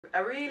I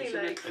really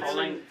Isn't like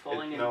it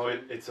falling No,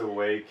 into... it's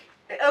Awake.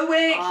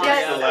 Awake. Oh,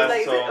 Yes, yeah. The last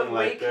like, is it song,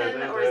 like,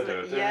 Awaken or is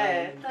it?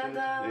 Yeah.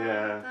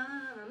 Yeah.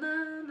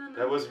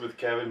 That was with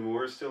Kevin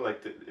Moore still.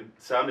 Like it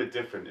sounded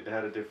different. It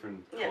had a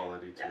different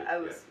quality to it.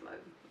 That was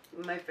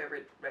my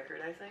favorite record.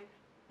 I think.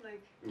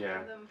 Like.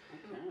 Yeah. Of them.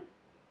 Okay.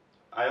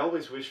 I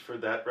always wish for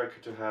that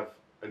record to have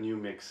a new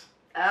mix.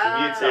 Ah.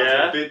 To me, it sounds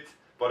Yeah. a bit,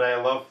 but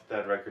I love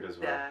that record as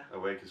well. Yeah.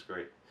 Awake is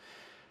great.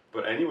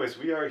 But anyways,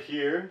 we are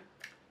here.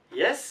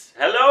 Yes.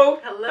 Hello.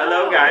 Hello.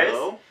 Hello, guys.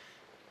 Hello.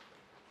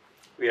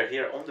 We are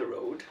here on the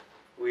road.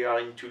 We are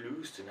in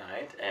Toulouse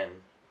tonight, and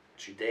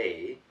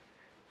today,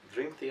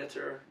 Dream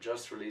Theater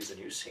just released a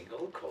new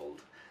single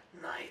called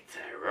Night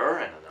Terror,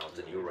 and announced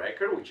a new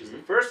record, which is the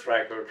first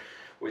record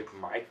with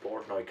Mike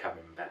Portnoy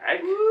coming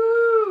back.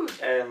 Woo!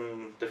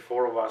 And the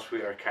four of us,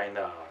 we are kind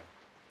of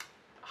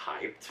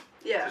hyped,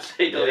 Yeah. to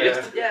say the Yeah.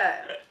 least.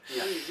 Yeah.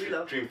 Yeah. We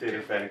love. Dream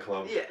Theater fan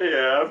club. Yeah.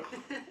 Yeah.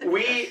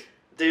 We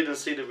didn't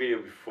see the video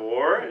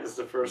before. It's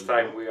the first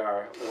time we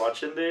are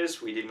watching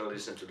this. We didn't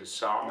listen to the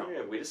song,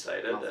 and we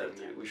decided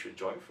that we should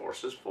join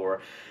forces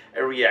for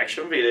a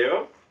reaction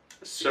video.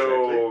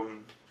 So,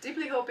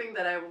 Deeply hoping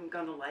that I'm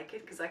gonna like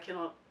it because I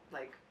cannot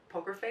like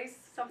poker face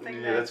something.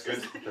 Yeah, that's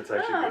good. That's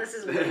actually Oh, good. this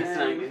is That's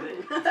not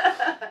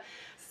weird.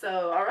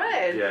 So, all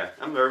right. Yeah,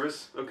 I'm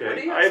nervous. What do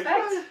Okay. you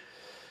expect?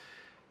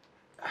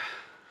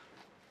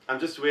 I'm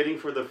just waiting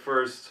for the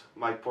first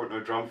Mike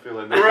Portnoy drum fill,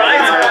 and then Right.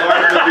 my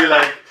heart will be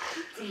like.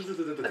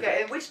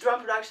 Okay, and which drum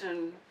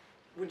production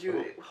would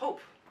you hope?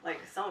 Like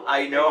sound?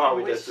 I know how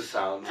it which... does to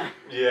sound.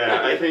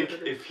 Yeah, I think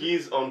if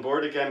he's on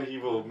board again, he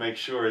will make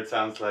sure it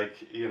sounds like,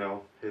 you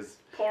know, his...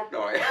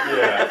 Portnoy.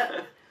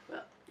 Yeah.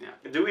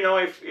 Do we know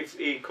if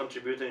he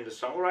contributed in the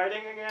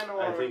songwriting again?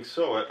 Or? I think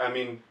so. I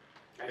mean...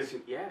 I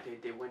think, yeah,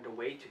 they went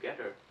away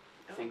together.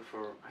 I think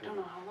for, I don't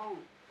know how long.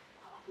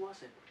 How long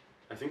was it?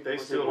 I think they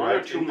Was it still 1 or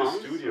write 2 in the months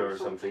studio or or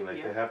something. something? Like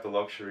Yeah. they have the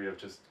luxury of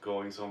just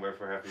going somewhere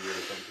for half a year or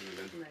something. And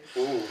then... Nice.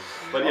 Ooh.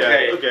 But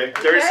yeah, okay.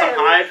 There is some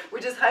hype. We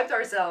just hyped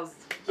ourselves.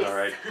 Yes. All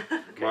right.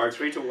 Okay, Mark,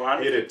 3, 2,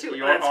 1. hit it.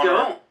 Your Let's honor.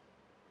 go.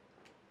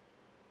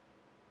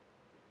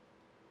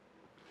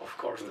 Of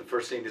course, the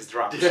first thing is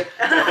drums.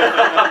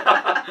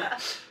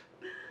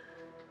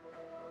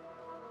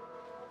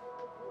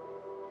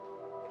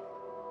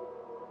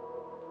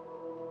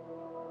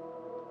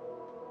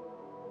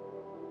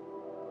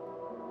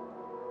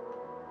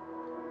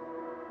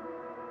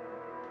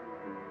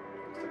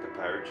 It's like a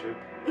pirate ship.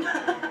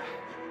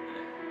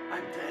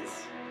 I'm dead.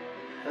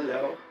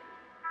 Hello.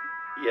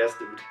 Yes,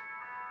 dude.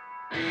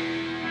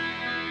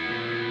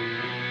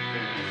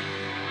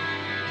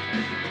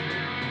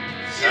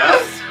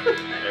 Yes!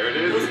 There it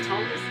is. Those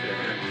tones.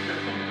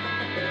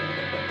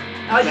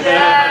 Oh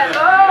yeah!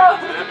 Oh!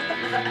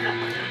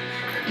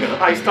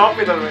 I stopped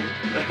it already.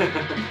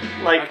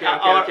 Like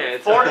Okay,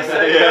 it's 40 okay.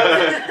 seconds,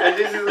 Yeah. and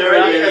this is There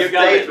already it a is. You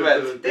got it.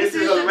 statement. This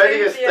is the already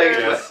Dream a Theater.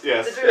 statement. Yes,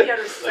 yes. The Dream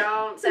Theater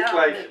sound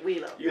like, that we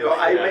love. You know,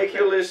 I Yeah. make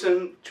you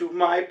listen to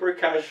my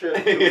percussion,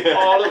 to Yeah.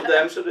 all of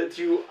them, so that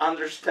you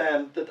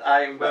understand that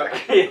I am back.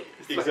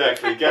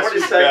 Exactly. Guess 40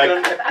 who's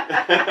seconds.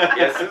 back?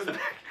 Yes, who's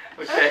back?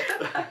 Okay.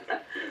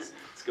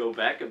 Let's go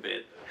back a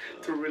bit.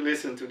 To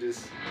re-listen to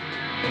this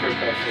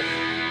percussion.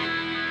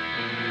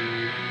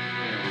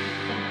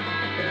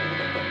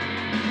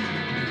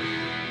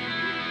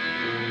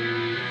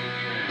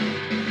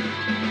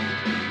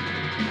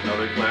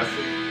 Another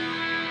classic.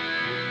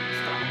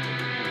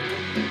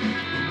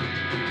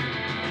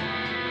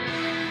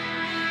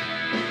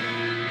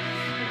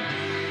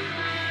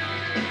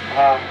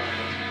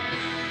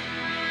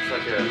 It's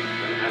like an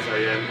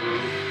SIM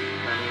groove.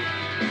 kind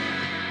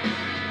of.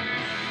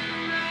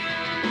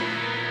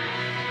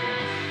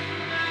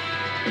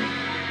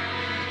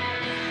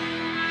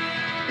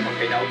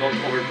 Okay, now don't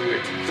overdo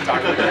it.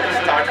 Start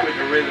with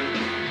the rhythm.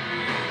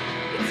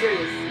 It's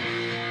serious.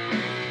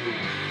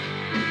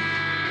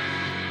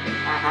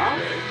 Uh-huh.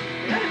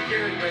 We had a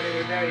period where they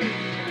were very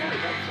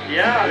helpful.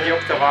 Yeah, the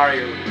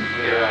Octavario.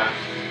 Yeah.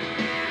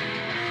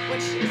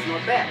 Which is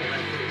not bad.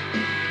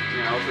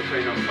 Yeah, also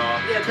train of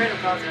thought. Yeah, train of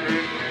thought.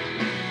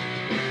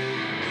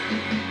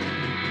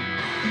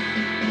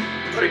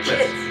 For Triplets.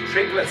 kids.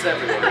 Triplets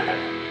everywhere.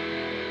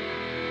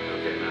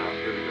 Okay, now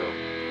here we go.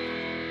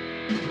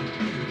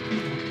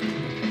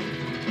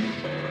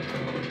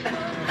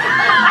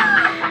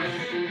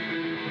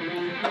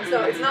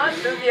 So it's not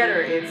Dream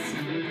Theater, it's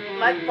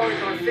Mike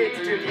Portnoy fit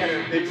Dream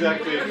Theater.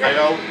 Exactly. I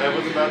know. I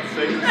was about to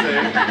say the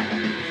same.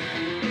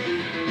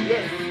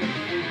 Yes.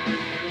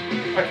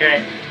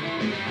 Okay.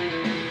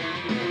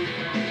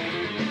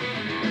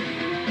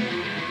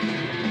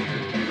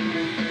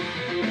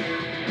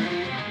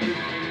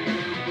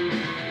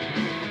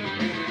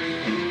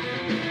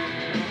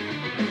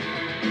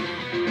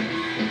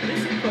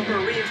 This is proper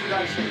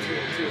reintroduction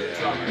to a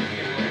drummer in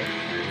a way.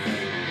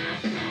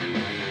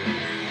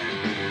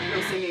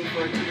 No singing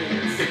for 2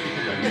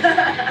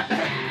 minutes.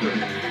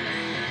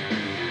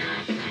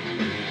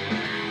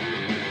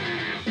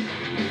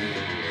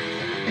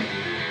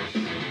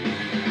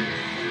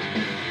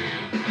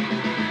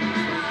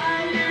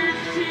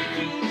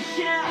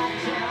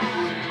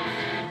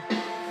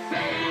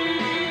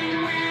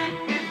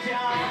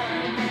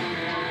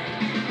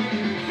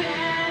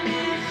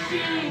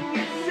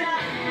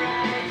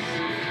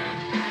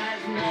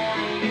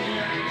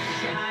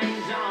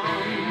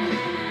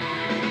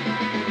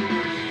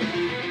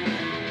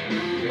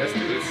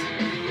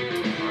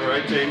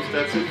 Alright, James,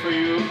 that's it for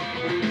you.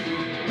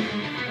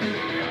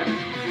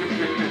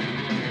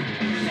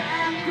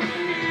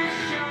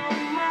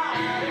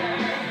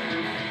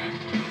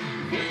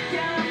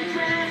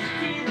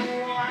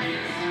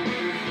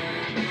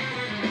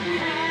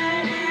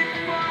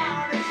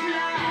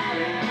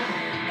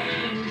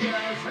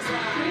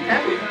 Pretty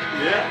heavy.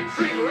 Yeah.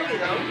 Pretty groovy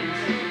though.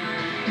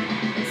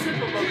 It's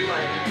simple but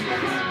like it's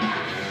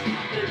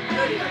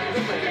good, you know,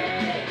 good like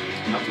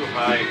it. Not too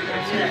high.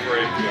 It's Yeah. for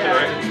it. Yeah.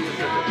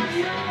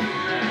 Right?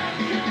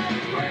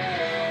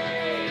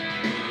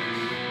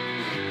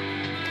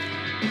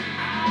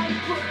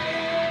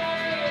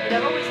 But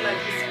I've always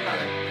liked this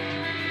color.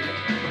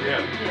 Yeah.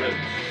 Yeah. Good.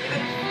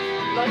 Even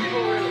a lot of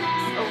people were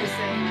always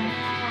saying like,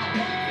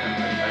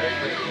 Yeah, I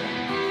agree.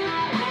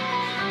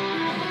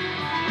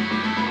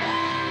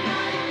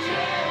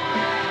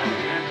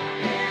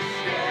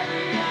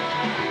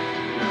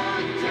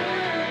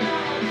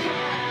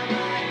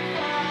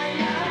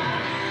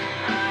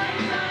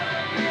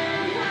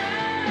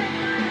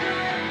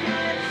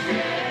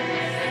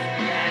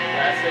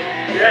 Classic.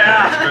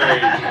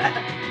 Yeah,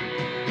 great.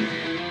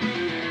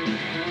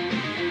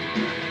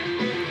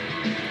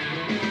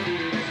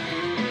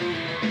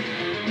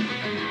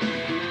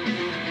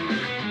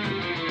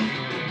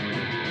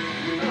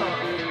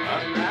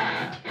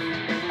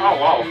 Oh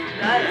wow.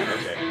 nice.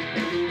 Okay.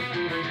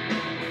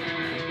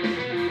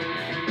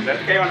 That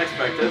came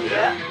unexpected.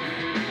 Yeah.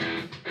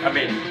 I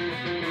mean,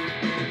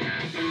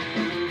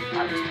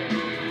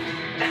 unexpected.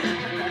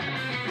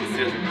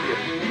 Still here.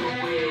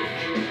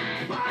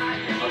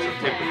 Also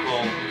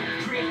typical.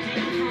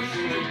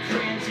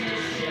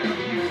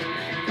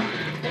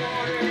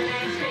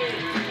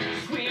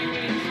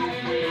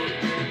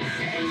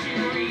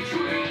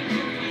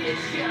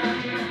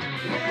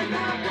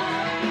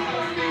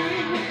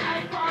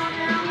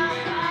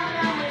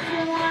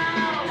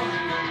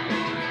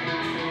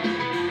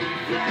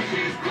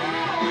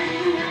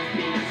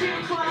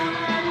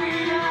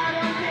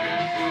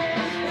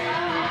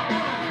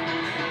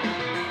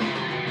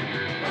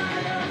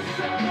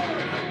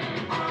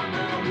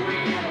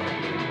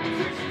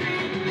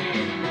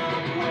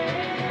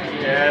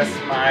 Yes,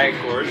 Mike.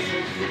 Of course.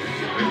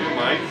 With your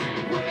mic.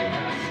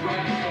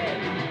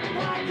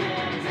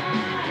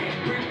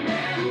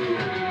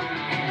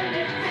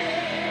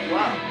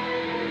 Wow.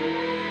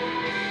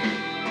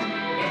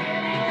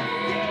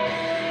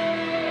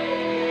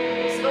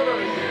 Slow down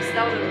again.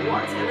 Slow down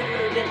once. And we do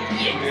it again.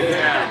 Yes.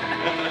 Yeah.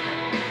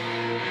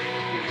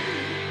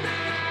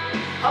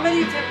 How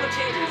many tempo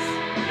changes?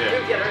 Yeah.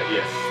 Together.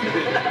 Yes.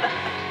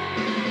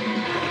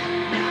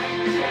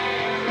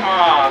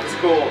 Ah, that's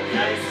cool.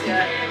 Nice,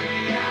 yeah.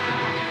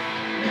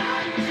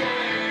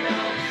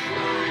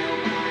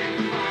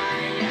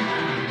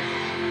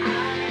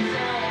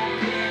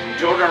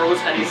 Jordan Rose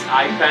and his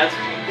iPad.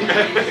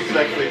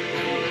 Exactly.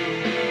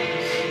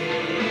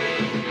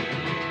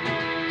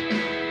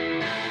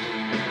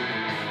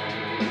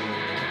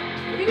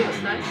 The video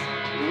is nice.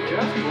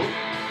 Yeah, cool.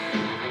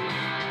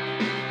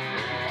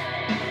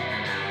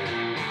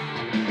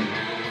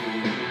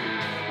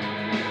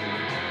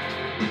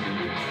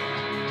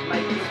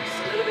 Like looks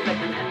a little bit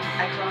like an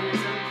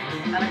anachronism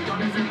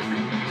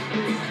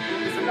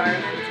in this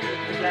environment,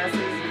 the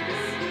glasses,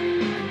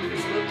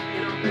 this look, you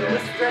know, Yeah.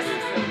 this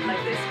dresses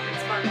like this.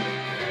 It's fun.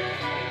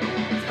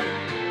 It's fun.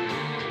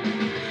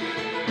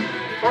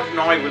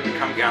 Portnoy will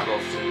become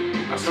Gandalf.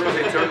 As soon as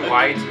they turn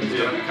white, he's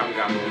Yeah. gonna become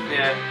Gandalf.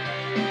 Yeah.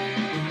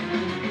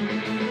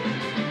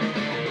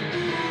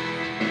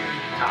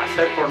 I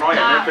said Portnoy and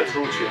then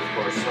Petrucci, of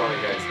course. Sorry,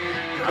 guys.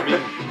 I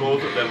mean,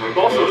 both of them are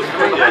Both of close.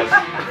 them. Yes.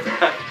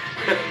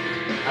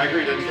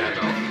 Hagrid and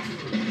Gandalf.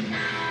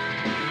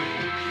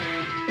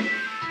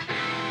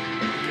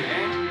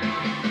 Okay.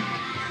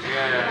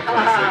 Yeah.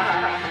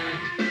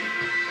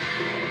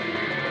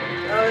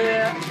 Oh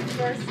yeah, of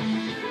course.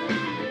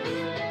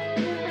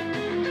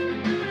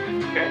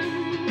 Okay.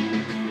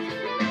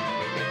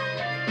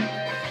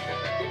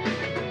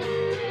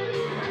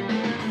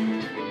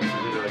 It's a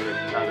little bit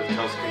kind of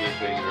Tuscany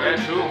thing, Yeah, right?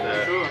 true,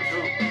 With, true,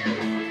 true.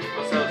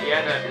 Also,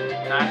 yeah, the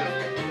night of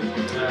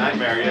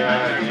Nightmare,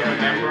 yeah. you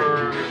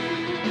remember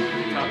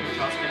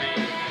Tuscany?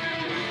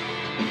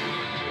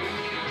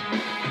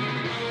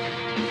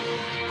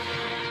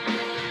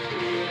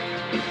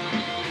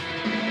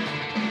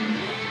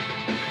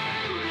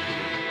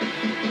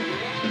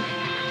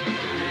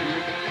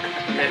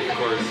 And of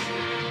course,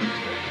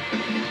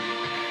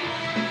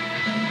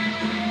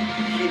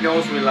 he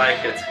knows we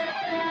like it.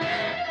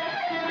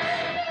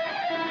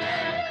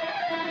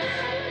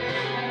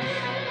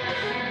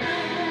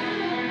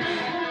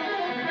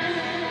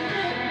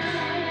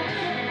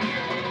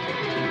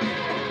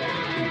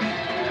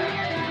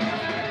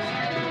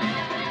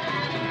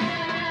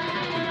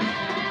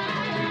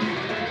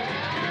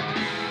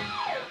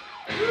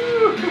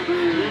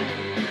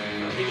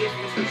 They gave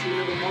Petrucci a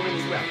little moment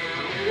as well.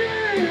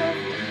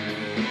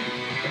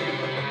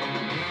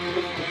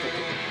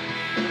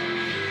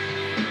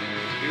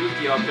 Use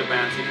the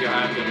octobands if you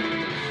have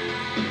them.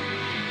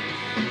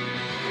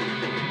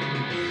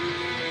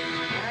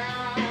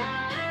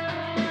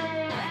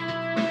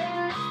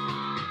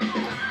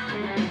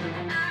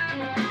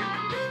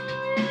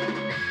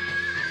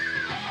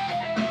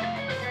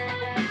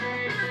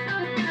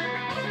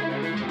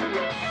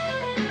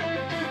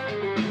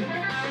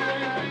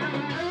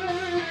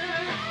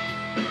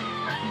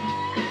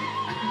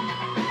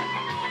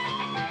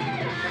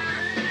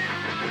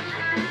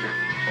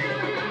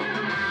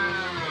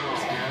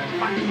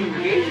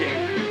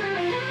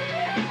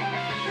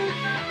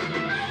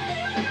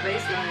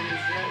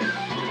 lines.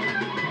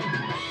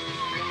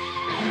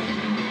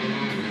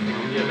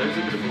 Yeah, there's a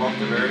bit of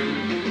octavarium.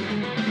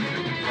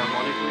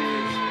 Harmonically,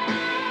 it's...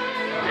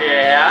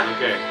 Yeah.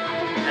 Okay.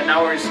 And now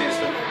we're in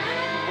system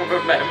of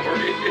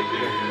memory.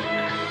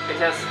 It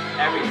has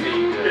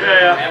everything.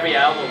 Yeah. Every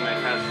album it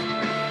has.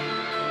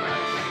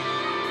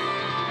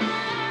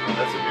 Oh,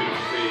 that's a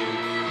beautiful theme.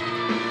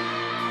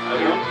 I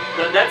You know,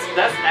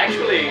 that's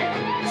actually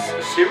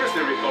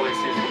seriously recalling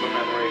system of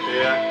memory.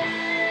 Yeah.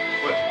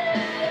 But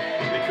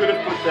they could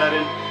have put that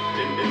in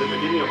the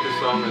beginning of the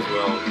song as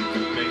well, to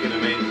make it a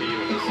main theme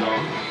of the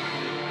song.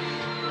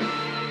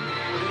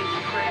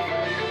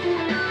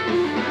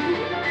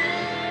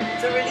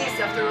 It's a release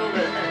after all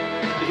the,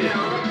 you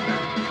know.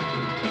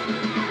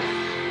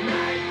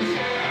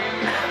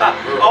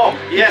 Oh,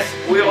 yes,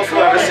 we also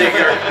have a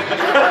singer.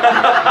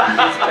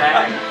 He's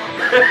back.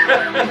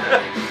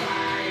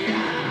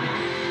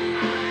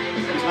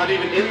 He's not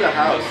even in the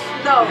house.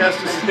 No. He has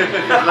to he's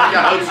like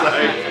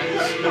outside.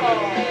 Oh.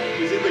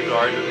 He's in the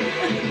garden.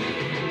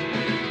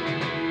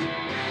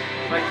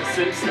 Like the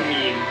Simpson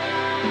meme. You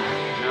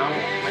know,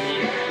 when he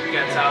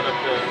gets out of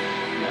the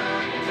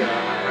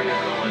what do you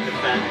call it, the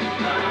vent.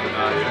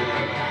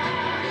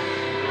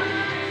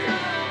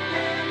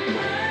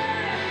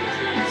 The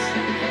trees.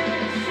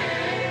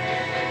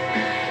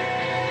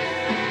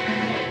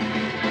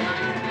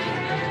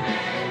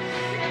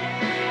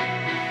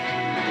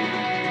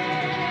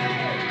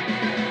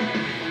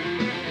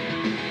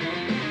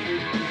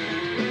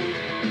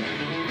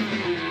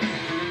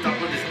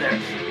 Double this there.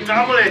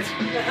 Double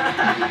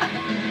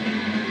it!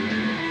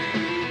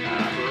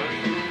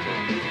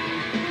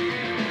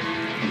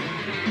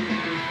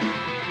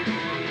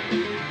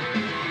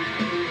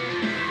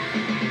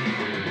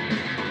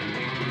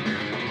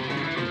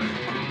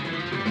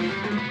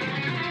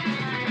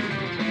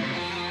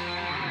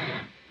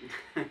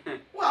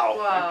 Wow.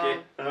 Wow. Okay.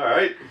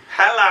 Alright.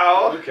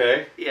 Hello.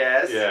 Okay.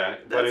 Yes. Yeah,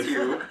 but That's it's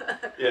you.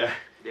 Yeah.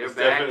 They're It's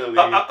back. definitely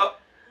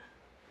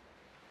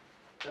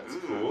that's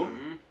cool.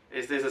 Mhm.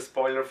 Is this a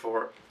spoiler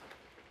for?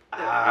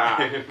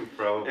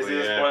 Probably. Is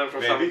this a yeah. spoiler for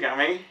Maybe. something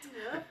coming?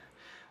 Yeah.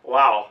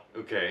 Wow.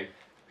 Okay.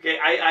 Okay,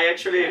 I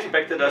actually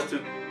expected us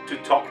to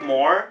talk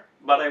more,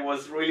 but I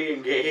was really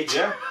engaged.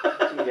 Yeah.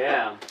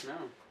 Yeah.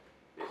 No.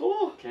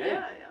 Cool. Okay.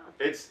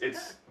 Yeah,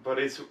 But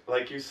it's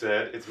like you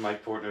said, it's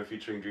Mike Portnoy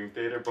featuring Dream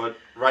Theater, but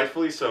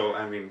rightfully so.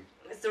 I mean,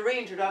 It's the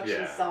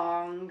reintroduction Yeah.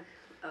 song.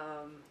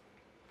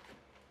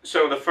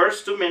 So the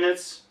first 2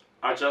 minutes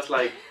are just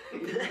like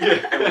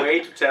a way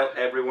to tell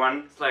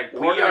everyone It's like we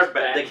are Portnoy's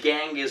back. The back.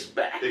 gang is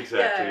back.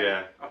 exactly.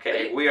 Yeah. Yeah.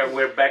 Okay,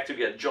 we're back to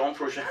get John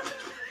Frusciante.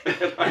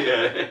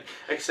 Yeah.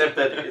 Except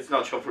that it's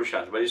not John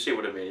Frusciante, but you see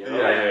what I mean. You know?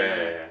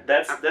 Yeah.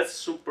 That's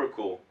super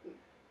cool.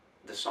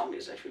 The song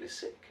is actually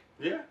sick.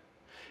 Yeah.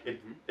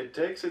 It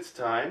takes its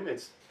time.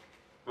 It's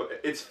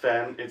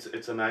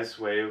a nice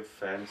way of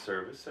fan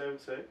service, I would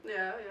say.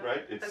 Yeah.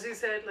 Right? It's As you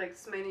said, like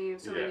so many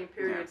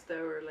periods that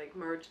were like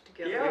merged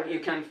together. Yeah, You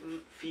can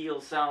feel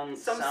sound.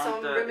 some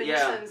sound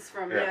reminiscence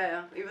from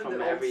Yeah. even From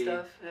the old every-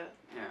 stuff. Yeah.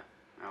 Yeah.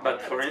 But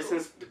Yeah, for that's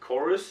instance, the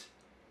chorus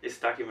is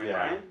stuck in my Yeah.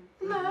 mind.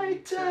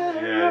 Night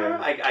terror.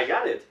 Yeah. I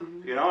got it.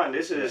 You know, and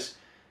this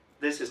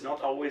is not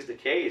always the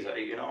case.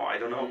 I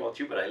don't know about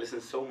you, but I listen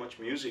to so much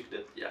music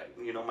that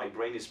my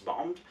brain is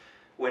bombed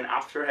when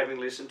after having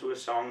listened to a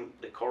song,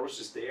 the chorus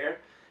is there,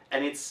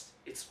 and it's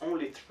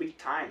only 3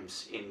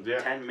 times in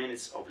 10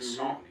 minutes of a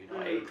song. 8,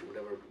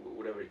 whatever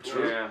it was.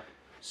 Yeah.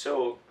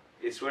 So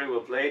it's very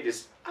well played.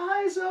 This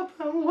eyes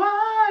open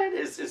wide.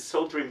 It's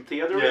so Dream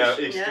Theater-ish. Yeah,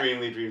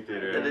 extremely Dream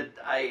Theater. That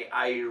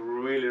I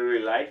really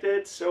liked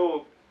it.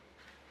 So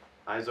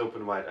Eyes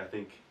Open Wide. I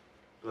think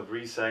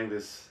Labrie sang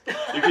this.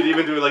 You could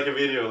even do like a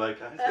video,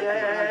 like Eyes Open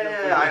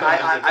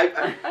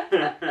Wide.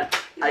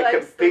 I can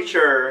likes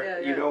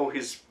picture those-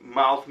 his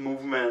mouth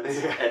movements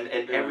and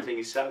Yeah. everything.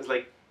 He sounds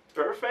like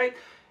perfect.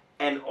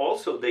 And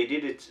also they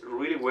did it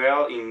really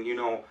well in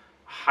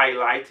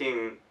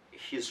highlighting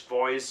his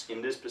voice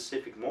in this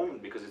specific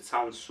moment because it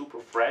sounds super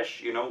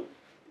fresh.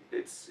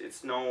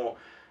 It's no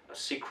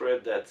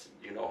secret that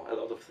a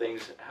lot of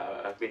things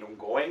have been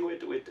ongoing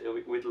with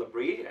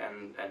Labrie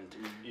and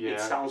Yeah. it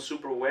sounds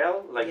super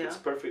well. Like Yeah. it's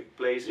perfect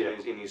place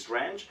Yeah. in his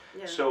range.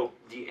 Yeah. So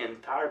the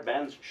entire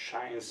band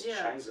shines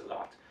a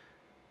lot.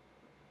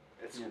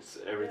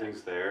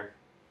 Everything's there.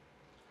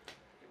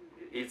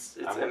 It's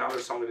I'm- another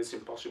song that is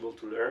impossible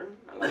to learn.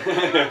 Like,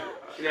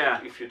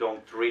 Yeah. If you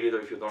don't read it or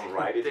if you don't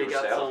write it They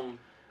got yourself. some.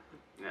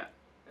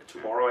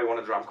 Tomorrow I want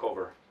a drum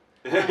cover.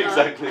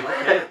 Exactly.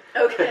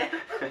 Okay.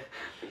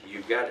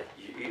 You got it.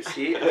 You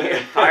see, the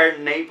entire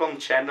Napalm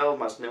channel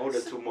must know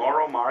that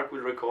tomorrow Mark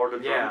will record a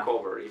drum Yeah.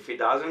 cover. If he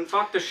doesn't,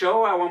 Fuck the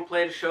show. I won't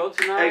play the show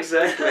tonight.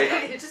 exactly.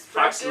 You just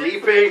Fuck practice.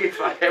 sleeping,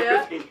 fuck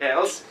everything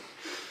else.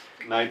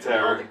 Night All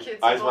Terror. the kids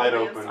Eyes involved wide in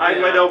open. it.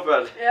 Eyes wide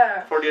open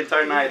Yeah. for the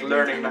entire night,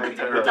 learning Night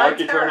The Terror. Dark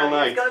Night Eternal terror.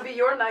 Night. It's gonna be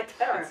your night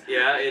terror.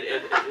 Yeah,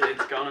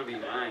 it's gonna be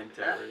mine,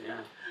 Terror. Yeah.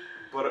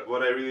 But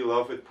what I really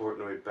love with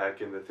Portnoy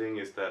back in the thing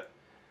is that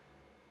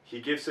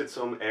he gives it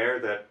some air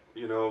that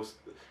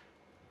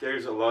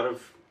there's a lot of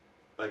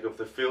of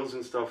the fills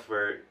and stuff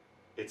where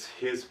it's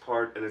his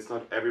part, and it's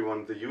not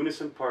everyone. The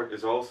unison part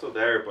is also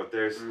there, but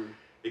there's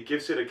it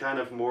gives it a kind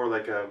of more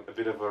like a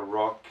bit of a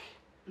rock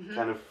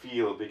kind of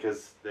feel,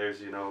 because there's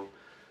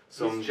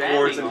some jamming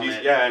chords and on he's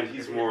it.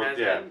 he's It more has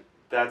yeah. that-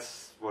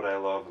 That's what I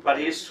love about But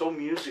it. he's so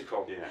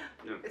musical. Yeah.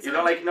 It's You not-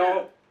 know, like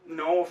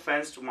no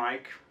offense to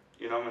Mike,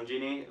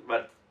 Mangini,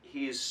 but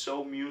he is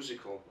so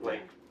musical.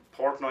 Like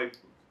Portnoy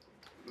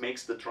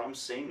makes the drums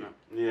sing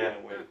Yeah.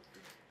 in a way,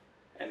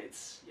 and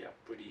it's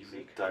pretty He's a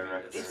unique.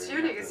 director. It's Yeah.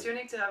 unique. It's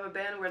unique to have a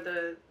band where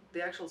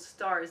the actual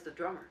star is the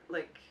drummer.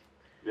 Like,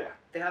 Yeah.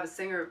 they have a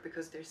singer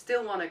because they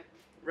still want to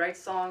write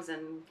songs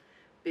and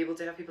be able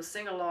to have people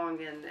sing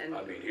along and.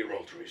 I mean, he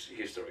wrote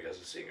history as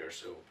a singer,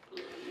 so.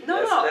 No,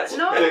 that's-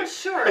 no,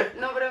 sure.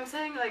 No, but I'm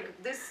saying like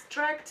this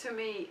track to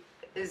me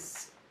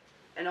is,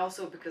 and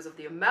also because of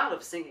the amount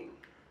of singing,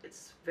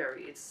 it's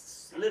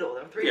little.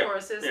 There are 3 Yeah.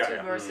 choruses, Yeah, 2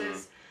 yeah.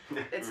 verses.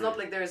 It's not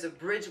like there's a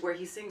bridge where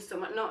he sings so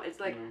much. No, it's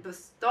like the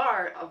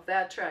star of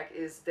that track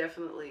is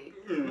definitely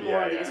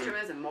more on the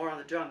instruments and more on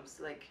the drums.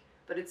 Like,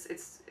 but it's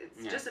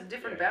just a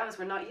different balance.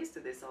 We're not used to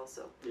this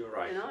also. You're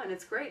right. And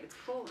it's great. It's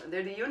cool. And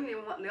they're the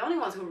only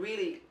ones who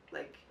really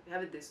like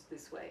have it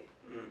this way.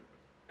 And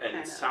it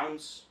Kinda.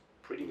 sounds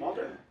pretty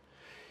modern.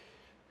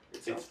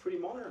 It sounds pretty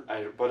modern.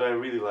 But I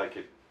really like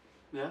it.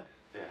 Yeah.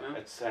 Yeah.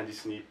 It's Andy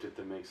Sneap did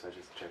the mix. I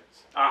just checked.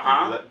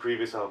 Uh-huh. The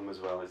previous album as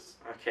well. It's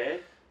Okay.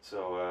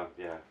 so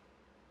yeah.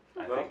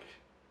 I Well, think.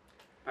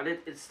 But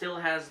it still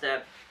has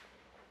that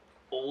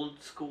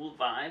old school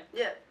vibe.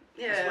 Yeah.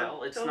 As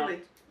well. It's totally.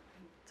 not.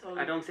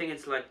 Totally. I don't think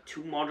it's like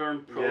too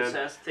modern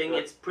processed thing. but-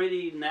 It's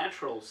pretty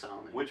natural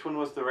sounding. Which one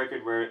was the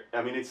record where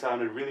it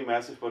sounded really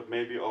massive, but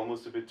maybe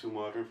almost a bit too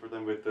modern for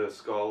them with the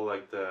skull,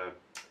 like the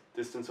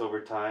Distance Over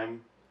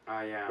Time,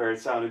 Ah, yeah. where it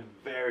sounded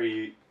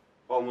very,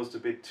 almost a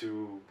bit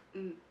too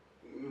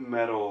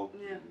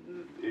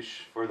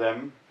metal-ish for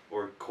them,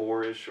 or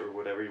core-ish, or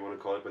whatever you want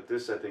to call it. But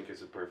this, I think,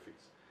 is a perfect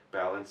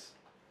balance.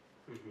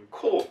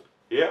 Cool.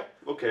 Yeah.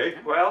 Okay.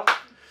 Well,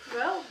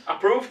 Well,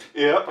 approved.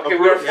 Yeah. Okay,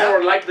 we're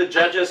for like the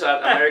judges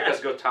at America's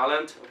Got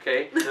Talent.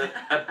 Okay.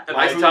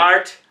 I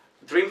start.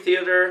 Dream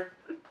Theater.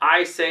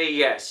 I say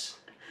yes.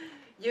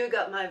 you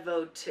got my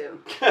vote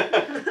too.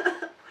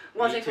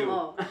 One thing from too.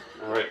 all.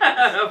 All right.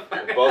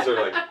 The buzzer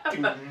like.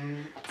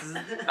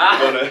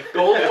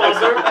 Gold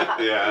buzzer.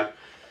 Yeah.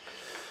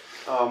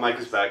 Oh, Mike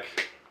is back.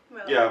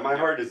 Well, Yeah, my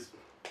heart is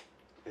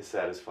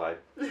satisfied.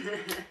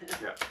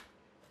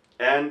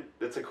 And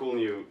it's a cool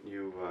new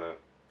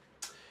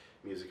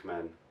Music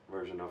Man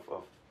version of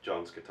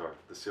John's guitar.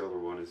 The silver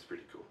one is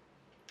pretty cool.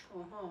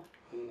 Uh-huh.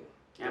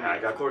 Yeah, I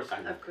got, of course.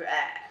 Of course.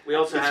 We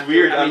also It's have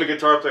weird. To, I I'm mean, a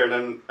guitar player, and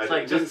then I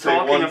like didn't just say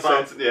talking one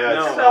about- sentence. Yeah,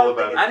 No. it's all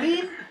about it. I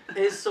mean,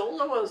 his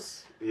solo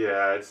was.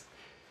 Yeah,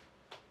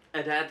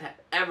 It had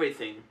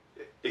everything.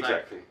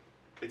 exactly.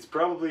 It's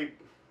probably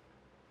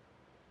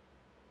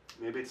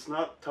maybe it's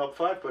not top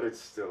 5, but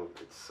it's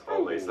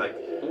always like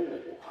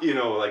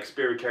like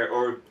Spirit Care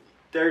or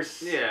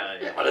there's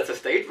Yeah. Oh, that's a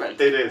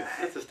statement. it is.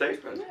 That's a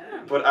statement.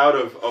 But out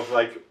of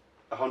like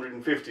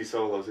 150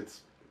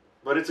 solos,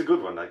 but it's a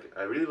good one. Like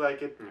I really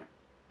like it.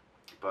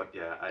 But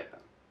yeah,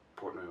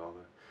 Portnoy all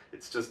the.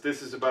 It's just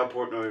this is about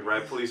Portnoy,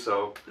 rightfully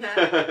so.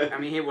 I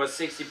mean, he was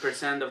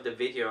 60% of the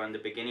video in the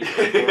beginning.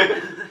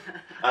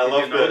 I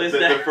love you notice the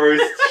that?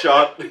 first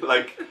shot,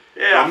 like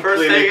Yeah, drum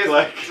first thing clinic, is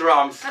like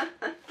drums.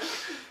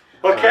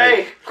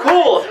 Okay,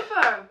 cool.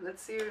 Super.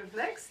 Let's see you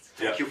next.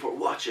 Thank you for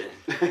watching.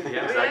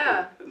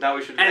 Yeah. Now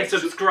we should And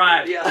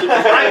subscribe. Yeah,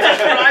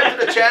 subscribe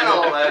to the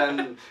channel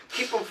and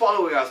keep on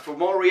following us for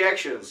more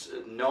reactions.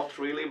 Not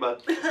really,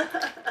 but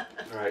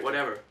right.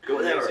 Whatever. Good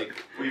Whatever.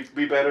 music.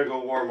 We better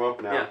go warm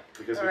up now Yeah.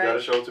 because All we got a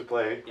right. show to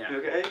play. Yeah.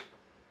 okay.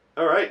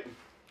 All right.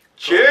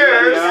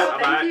 Cheers. Yeah.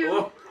 Thank you.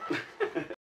 Whoa.